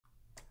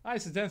Hi,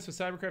 this is Dennis with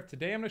Cyberkraft.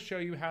 Today I'm going to show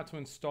you how to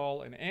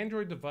install an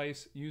Android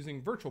device using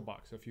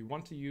VirtualBox. So if you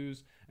want to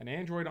use an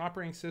Android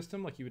operating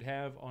system like you would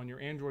have on your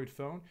Android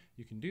phone,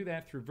 you can do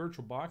that through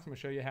VirtualBox. I'm going to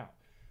show you how.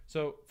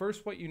 So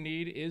first, what you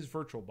need is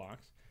VirtualBox.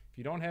 If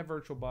you don't have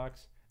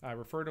VirtualBox,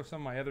 refer to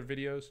some of my other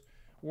videos,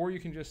 or you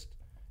can just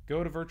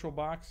go to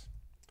VirtualBox.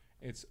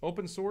 It's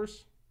open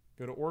source.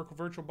 Go to Oracle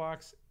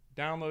VirtualBox,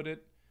 download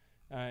it,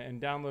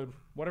 and download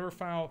whatever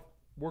file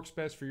works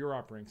best for your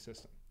operating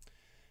system.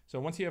 So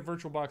once you have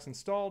VirtualBox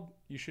installed,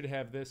 you should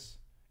have this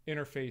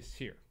interface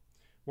here.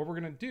 What we're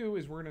going to do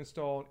is we're going to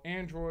install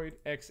Android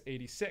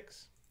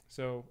x86.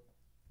 So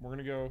we're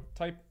going to go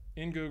type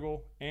in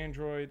Google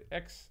Android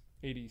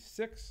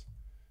x86.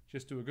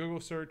 Just do a Google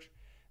search.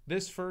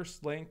 This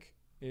first link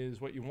is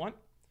what you want.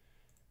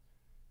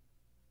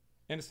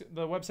 And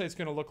the website's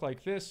going to look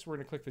like this. We're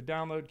going to click the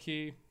download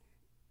key.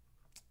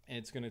 And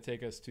it's going to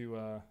take us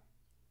to,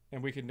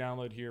 and we can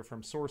download here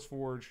from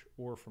SourceForge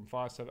or from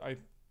FOSS. I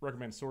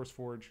recommend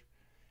SourceForge,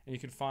 and you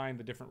can find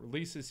the different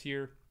releases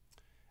here.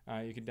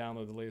 You can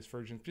download the latest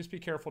version. Just be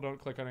careful, don't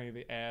click on any of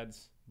the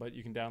ads, but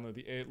you can download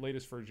the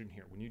latest version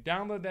here. When you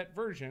download that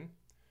version,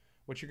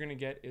 what you're going to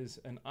get is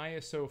an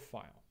ISO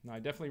file. Now, I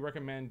definitely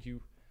recommend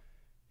you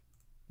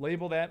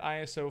label that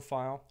ISO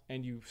file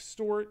and you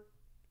store it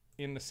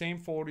in the same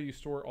folder you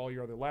store all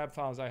your other lab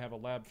files. I have a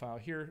lab file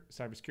here,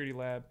 Cybersecurity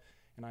Lab,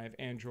 and I have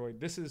Android.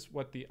 This is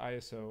what the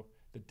ISO,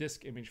 the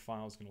disk image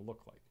file, is going to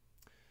look like.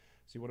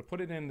 So you want to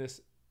put it in this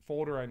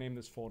folder. I named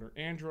this folder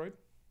Android.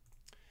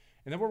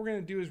 And then what we're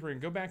going to do is we're going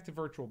to go back to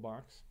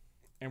VirtualBox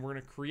and we're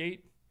going to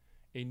create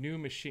a new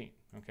machine.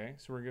 Okay,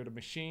 so we're going to go to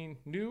Machine,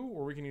 New,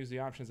 or we can use the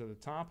options at the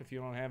top. If you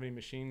don't have any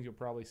machines, you'll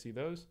probably see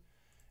those.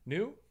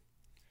 New.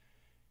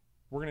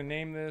 We're going to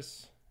name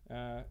this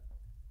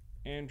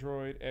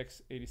Android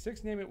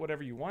x86. Name it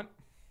whatever you want.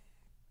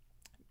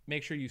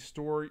 Make sure you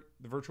store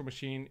the virtual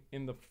machine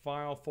in the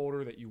file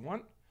folder that you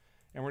want.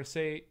 And we're going to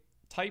say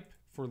type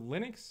for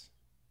Linux.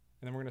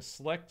 And then we're going to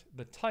select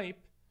the type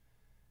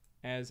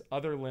as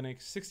other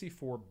Linux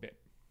 64-bit.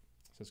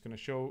 So it's going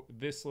to show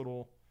this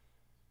little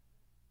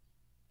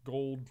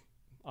gold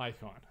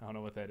icon. I don't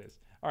know what that is.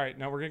 All right,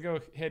 now we're going to go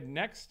ahead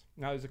next.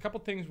 Now there's a couple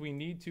things we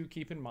need to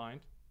keep in mind.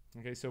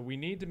 Okay, so we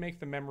need to make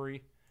the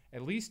memory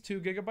at least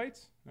 2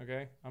 gigabytes.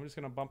 Okay, I'm just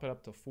going to bump it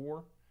up to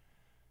 4.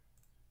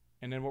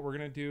 And then what we're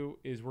going to do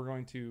is we're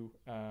going to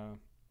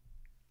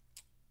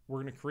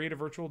create a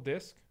virtual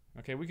disk.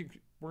 Okay, we're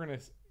going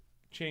to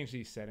change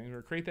these settings. We're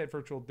going to create that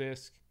virtual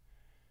disk.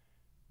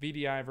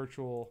 VDI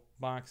virtual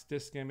box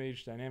disk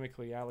image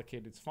dynamically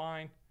allocated is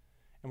fine.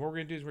 And what we're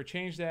going to do is we're going to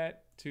change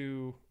that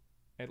to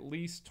at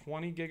least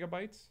 20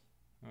 gigabytes.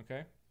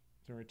 Okay,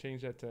 so we're going to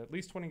change that to at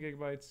least 20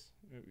 gigabytes.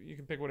 You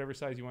can pick whatever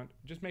size you want.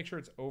 Just make sure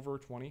it's over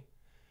 20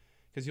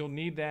 because you'll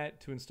need that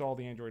to install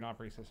the Android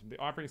operating system. The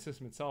operating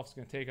system itself is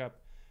going to take up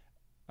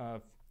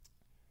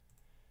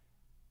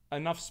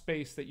enough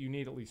space that you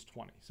need at least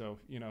 20. So,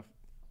 you know,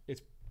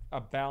 it's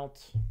about,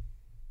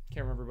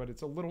 can't remember, but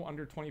it's a little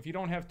under 20. If you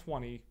don't have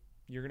 20,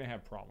 you're going to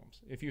have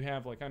problems. If you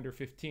have like under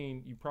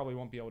 15, you probably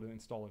won't be able to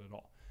install it at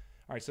all.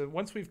 All right, so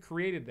once we've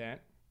created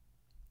that,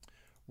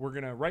 we're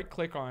going to right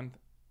click on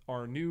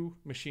our new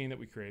machine that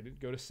we created,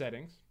 go to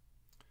settings,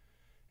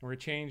 and we're going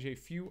to change a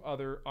few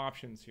other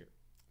options here.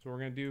 So we're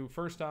going to do,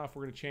 first off,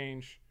 we're going to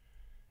change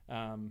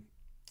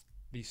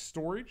the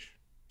storage,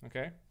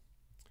 okay,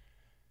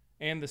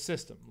 and the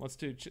system. Let's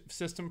do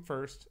system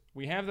first.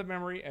 We have the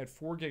memory at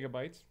 4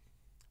 gigabytes.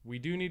 We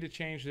do need to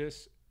change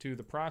this to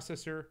the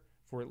processor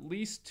for at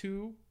least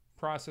 2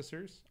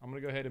 processors. I'm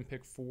going to go ahead and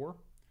pick 4.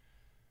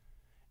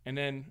 And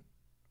then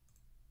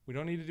we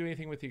don't need to do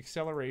anything with the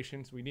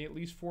accelerations. We need at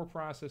least 4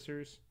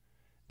 processors.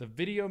 The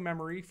video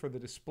memory for the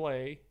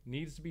display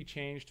needs to be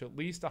changed to at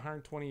least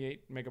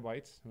 128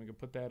 megabytes. And we can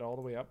put that all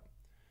the way up.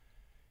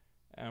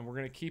 And we're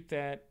going to keep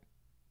that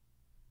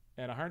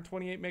at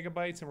 128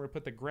 megabytes. And we're going to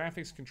put the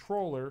graphics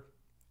controller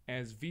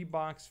as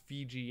VBox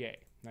VGA.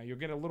 Now you'll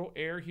get a little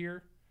error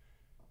here.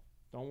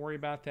 Don't worry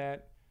about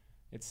that.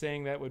 It's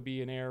saying that would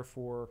be an error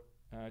for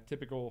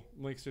typical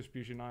Linux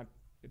distribution.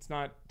 It's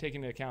not taking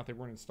into account that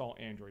we're going to install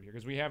Android here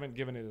because we haven't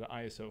given it an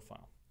ISO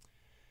file.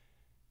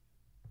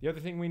 The other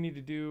thing we need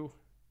to do,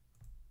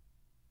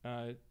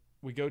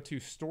 we go to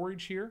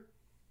storage here,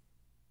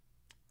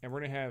 and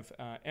we're going to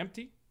have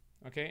empty,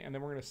 okay, and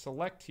then we're going to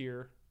select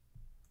here,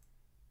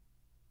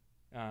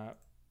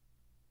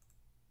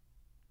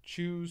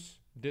 choose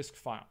disk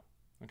file.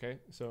 Okay,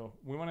 so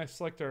we want to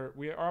select our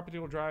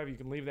optical drive. You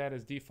can leave that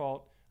as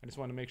default. I just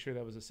want to make sure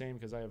that was the same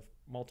because I have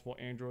multiple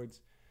Androids.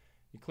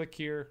 You click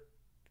here,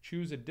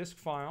 choose a disk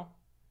file.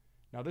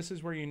 Now this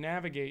is where you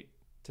navigate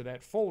to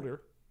that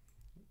folder.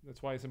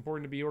 That's why it's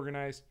important to be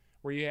organized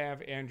where you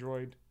have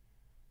Android,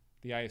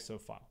 the ISO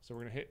file. So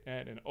we're going to hit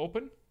add and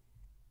open.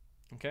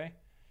 Okay,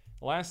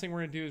 the last thing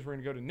we're going to do is we're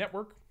going to go to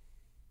network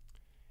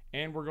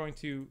and we're going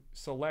to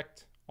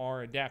select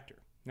our adapter.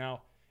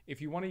 Now, if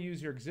you want to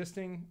use your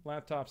existing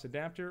laptop's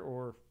adapter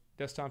or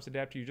desktop's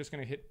adapter, you're just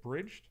going to hit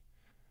bridged,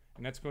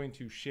 and that's going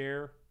to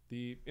share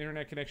the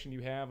internet connection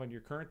you have on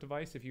your current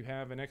device. If you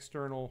have an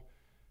external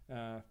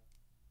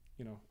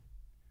you know,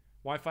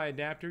 Wi-Fi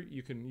adapter,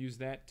 you can use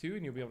that too,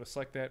 and you'll be able to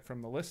select that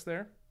from the list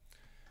there.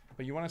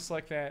 But you want to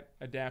select that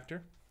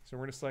adapter. So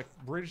we're going to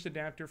select bridged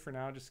adapter for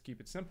now, just to keep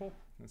it simple.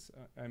 That's,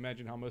 I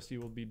imagine how most of you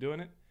will be doing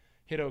it.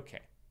 Hit OK.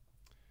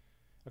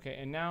 Okay,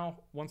 and now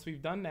once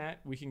we've done that,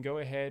 we can go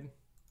ahead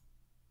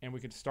and we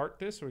can start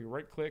this. So we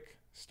right click,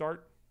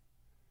 start,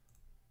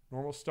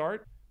 normal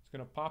start. It's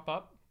going to pop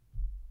up.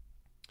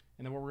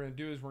 And then what we're going to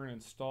do is we're going to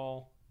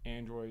install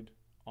Android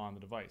on the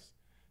device.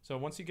 So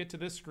once you get to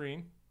this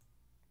screen,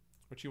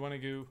 what you want to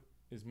do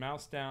is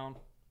mouse down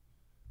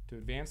to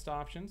advanced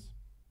options.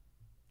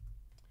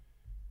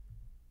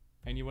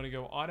 And you want to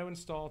go auto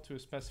install to a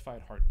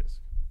specified hard disk.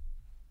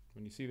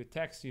 When you see the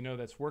text, you know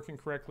that's working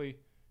correctly.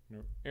 You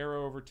know,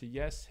 arrow over to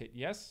yes, hit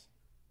yes.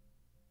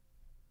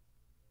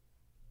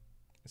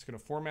 It's going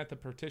to format the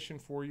partition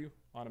for you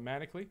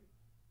automatically.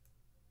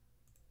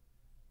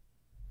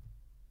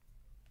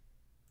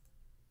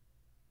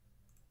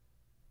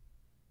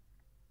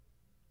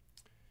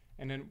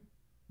 And then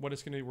what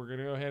it's going to do, we're going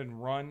to go ahead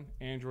and run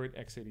Android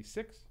x86.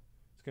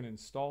 It's going to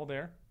install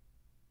there.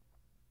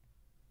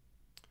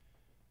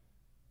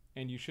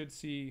 And you should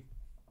see,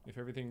 if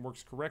everything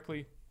works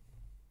correctly,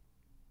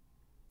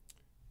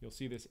 you'll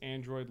see this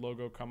Android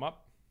logo come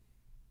up.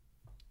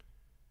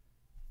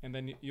 And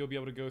then you'll be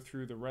able to go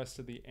through the rest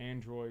of the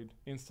Android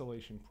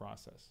installation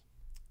process.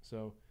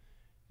 So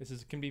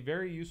this can be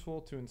very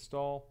useful to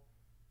install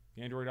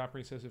the Android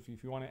operating system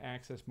if you want to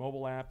access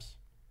mobile apps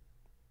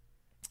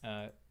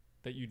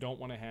that you don't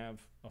want to have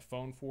a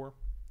phone for,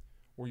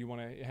 or you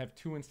want to have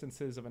 2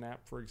 instances of an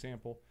app, for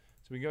example.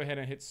 So we go ahead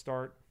and hit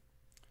start.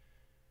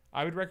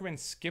 I would recommend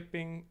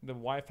skipping the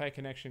Wi-Fi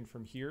connection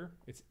from here.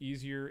 It's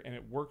easier and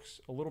it works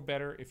a little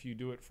better if you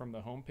do it from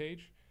the home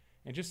page.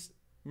 And just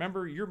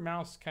remember, your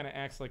mouse kind of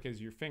acts like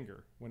as your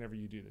finger whenever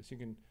you do this. You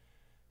can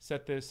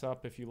set this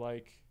up if you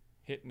like,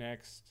 hit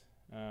next.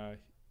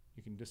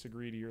 You can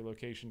disagree to your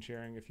location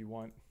sharing if you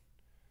want.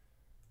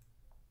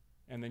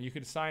 And then you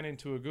can sign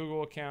into a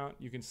Google account.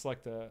 You can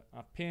select a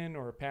PIN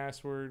or a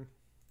password.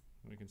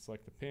 We can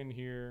select the PIN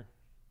here.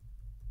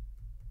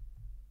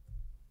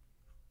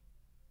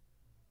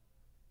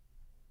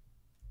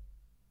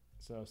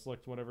 So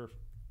select whatever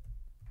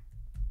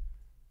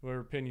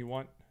Pin you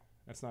want.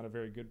 That's not a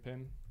very good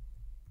pin.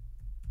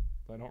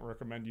 I don't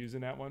recommend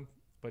using that one,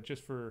 but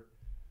just for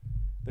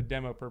the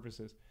demo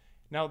purposes.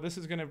 Now this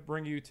is going to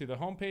bring you to the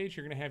home page.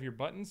 You're going to have your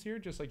buttons here,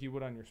 just like you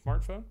would on your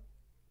smartphone.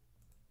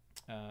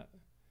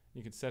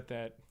 You can set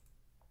that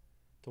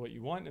to what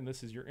you want, and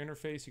this is your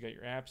interface. You got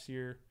your apps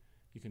here.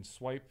 You can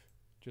swipe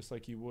just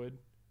like you would.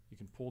 You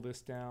can pull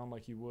this down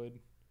like you would.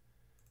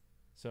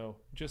 So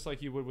just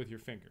like you would with your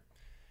finger.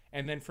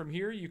 And then from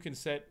here, you can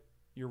set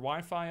your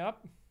Wi-Fi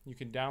up. You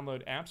can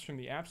download apps from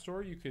the App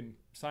Store. You can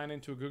sign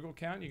into a Google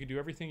account. You can do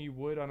everything you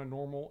would on a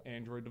normal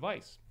Android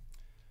device.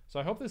 So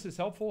I hope this is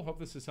helpful. Hope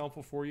this is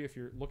helpful for you if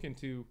you're looking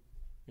to,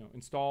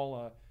 install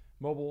a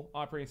mobile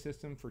operating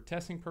system for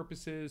testing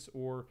purposes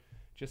or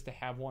just to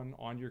have one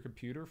on your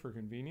computer for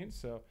convenience.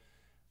 So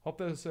hope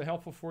this is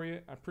helpful for you.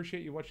 I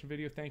appreciate you watching the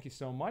video. Thank you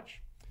so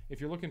much. If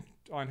you're looking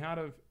on how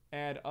to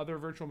add other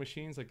virtual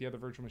machines, like the other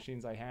virtual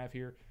machines I have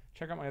here,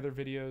 check out my other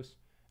videos.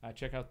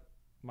 Check out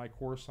my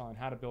course on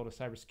how to build a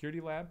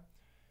cybersecurity lab.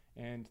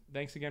 And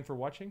thanks again for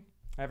watching.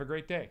 Have a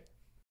great day.